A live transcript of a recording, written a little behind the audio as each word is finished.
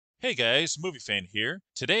Hey guys, Movie Fan here.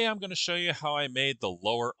 Today I'm going to show you how I made the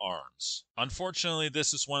lower arms. Unfortunately,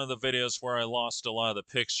 this is one of the videos where I lost a lot of the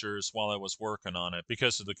pictures while I was working on it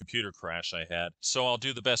because of the computer crash I had, so I'll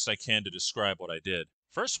do the best I can to describe what I did.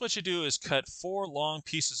 First, what you do is cut 4 long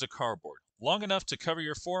pieces of cardboard, long enough to cover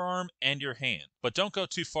your forearm and your hand, but don't go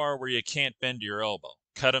too far where you can't bend your elbow.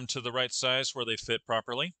 Cut them to the right size where they fit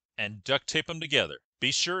properly, and duct tape them together.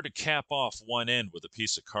 Be sure to cap off one end with a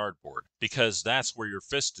piece of cardboard, because that's where your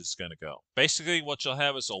fist is going to go. Basically, what you'll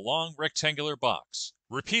have is a long rectangular box.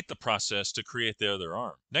 Repeat the process to create the other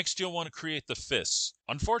arm. Next, you'll want to create the fists.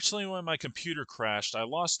 Unfortunately, when my computer crashed, I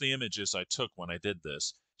lost the images I took when I did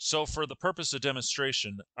this. So for the purpose of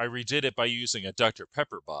demonstration, I redid it by using a Dr.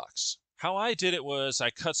 Pepper box. How I did it was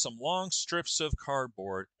I cut some long strips of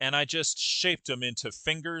cardboard and I just shaped them into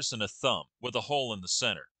fingers and a thumb with a hole in the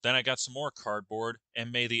center. Then I got some more cardboard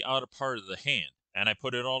and made the outer part of the hand, and I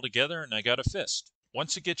put it all together and I got a fist.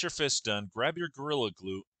 Once you get your fist done, grab your Gorilla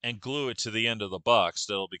Glue and glue it to the end of the box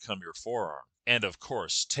that'll become your forearm. And of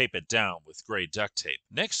course, tape it down with gray duct tape.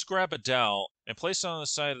 Next, grab a dowel and place it on the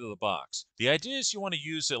side of the box. The idea is you want to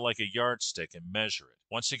use it like a yardstick and measure it.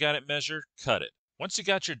 Once you got it measured, cut it. Once you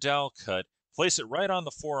got your dowel cut, place it right on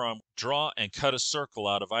the forearm, draw and cut a circle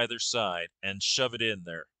out of either side, and shove it in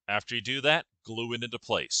there. After you do that, glue it into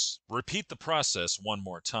place. Repeat the process one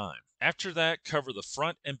more time. After that, cover the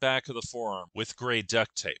front and back of the forearm with gray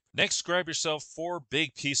duct tape. Next, grab yourself 4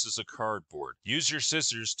 big pieces of cardboard. Use your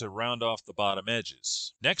scissors to round off the bottom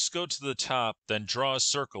edges. Next, go to the top, then draw a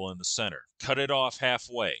circle in the center. Cut it off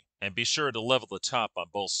halfway, and be sure to level the top on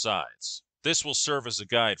both sides. This will serve as a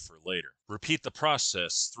guide for later. Repeat the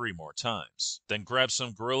process 3 more times. Then grab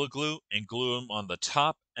some Gorilla Glue and glue them on the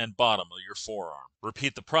top and bottom of your forearm.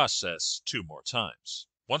 Repeat the process 2 more times.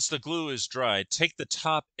 Once the glue is dry, take the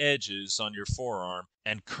top edges on your forearm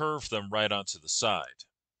and curve them right onto the side.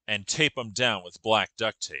 And tape them down with black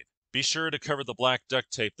duct tape. Be sure to cover the black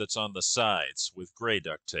duct tape that's on the sides with gray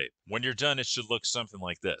duct tape. When you're done, it should look something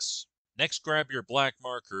like this. Next, grab your black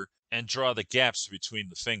marker and draw the gaps between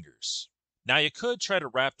the fingers. Now, you could try to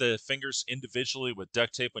wrap the fingers individually with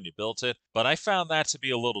duct tape when you built it, but I found that to be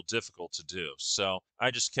a little difficult to do, so I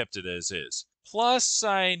just kept it as is. Plus,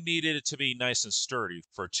 I needed it to be nice and sturdy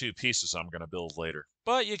for 2 pieces I'm going to build later.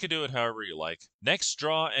 But you can do it however you like. Next,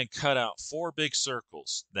 draw and cut out 4 big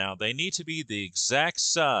circles. Now, they need to be the exact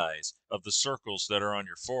size of the circles that are on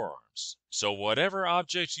your forearms. So whatever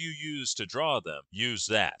object you use to draw them, use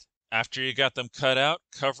that. After you got them cut out,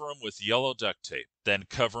 cover them with yellow duct tape. Then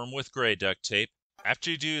cover them with gray duct tape.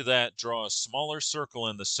 After you do that, draw a smaller circle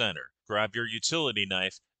in the center. Grab your utility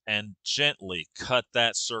knife and gently cut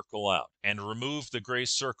that circle out and remove the gray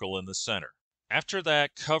circle in the center. After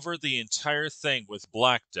that, cover the entire thing with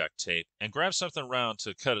black duct tape and grab something round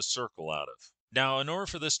to cut a circle out of. Now, in order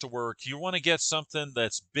for this to work, you want to get something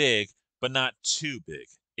that's big but not too big.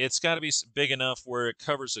 It's got to be big enough where it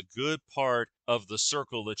covers a good part of the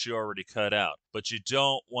circle that you already cut out, but you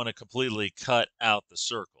don't want to completely cut out the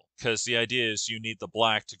circle, because the idea is you need the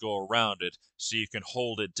black to go around it so you can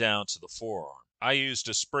hold it down to the forearm. I used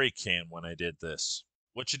a spray can when I did this.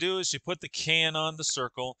 What you do is you put the can on the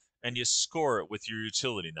circle and you score it with your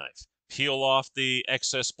utility knife. Peel off the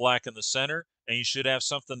excess black in the center, and you should have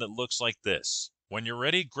something that looks like this. When you're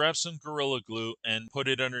ready, grab some Gorilla Glue and put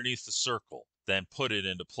it underneath the circle. Then put it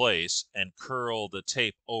into place and curl the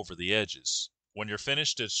tape over the edges. When you're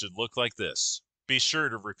finished, it should look like this. Be sure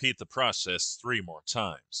to repeat the process 3 more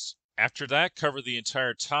times. After that, cover the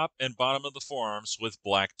entire top and bottom of the forearms with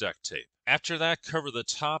black duct tape. After that, cover the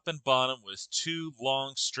top and bottom with 2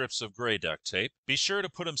 long strips of gray duct tape. Be sure to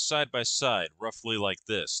put them side by side, roughly like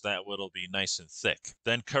this. That way it'll be nice and thick.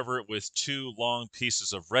 Then cover it with 2 long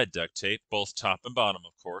pieces of red duct tape, both top and bottom,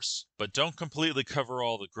 of course. But don't completely cover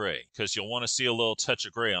all the gray, because you'll want to see a little touch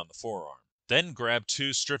of gray on the forearm. Then grab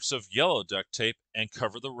 2 strips of yellow duct tape and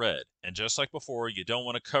cover the red. And just like before, you don't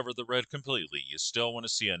want to cover the red completely. You still want to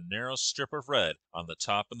see a narrow strip of red on the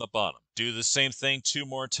top and the bottom. Do the same thing 2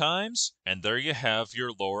 more times, and there you have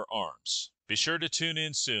your lower arms. Be sure to tune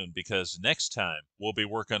in soon, because next time we'll be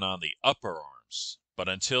working on the upper arms. But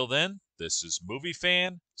until then, this is Movie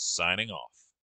Fan signing off.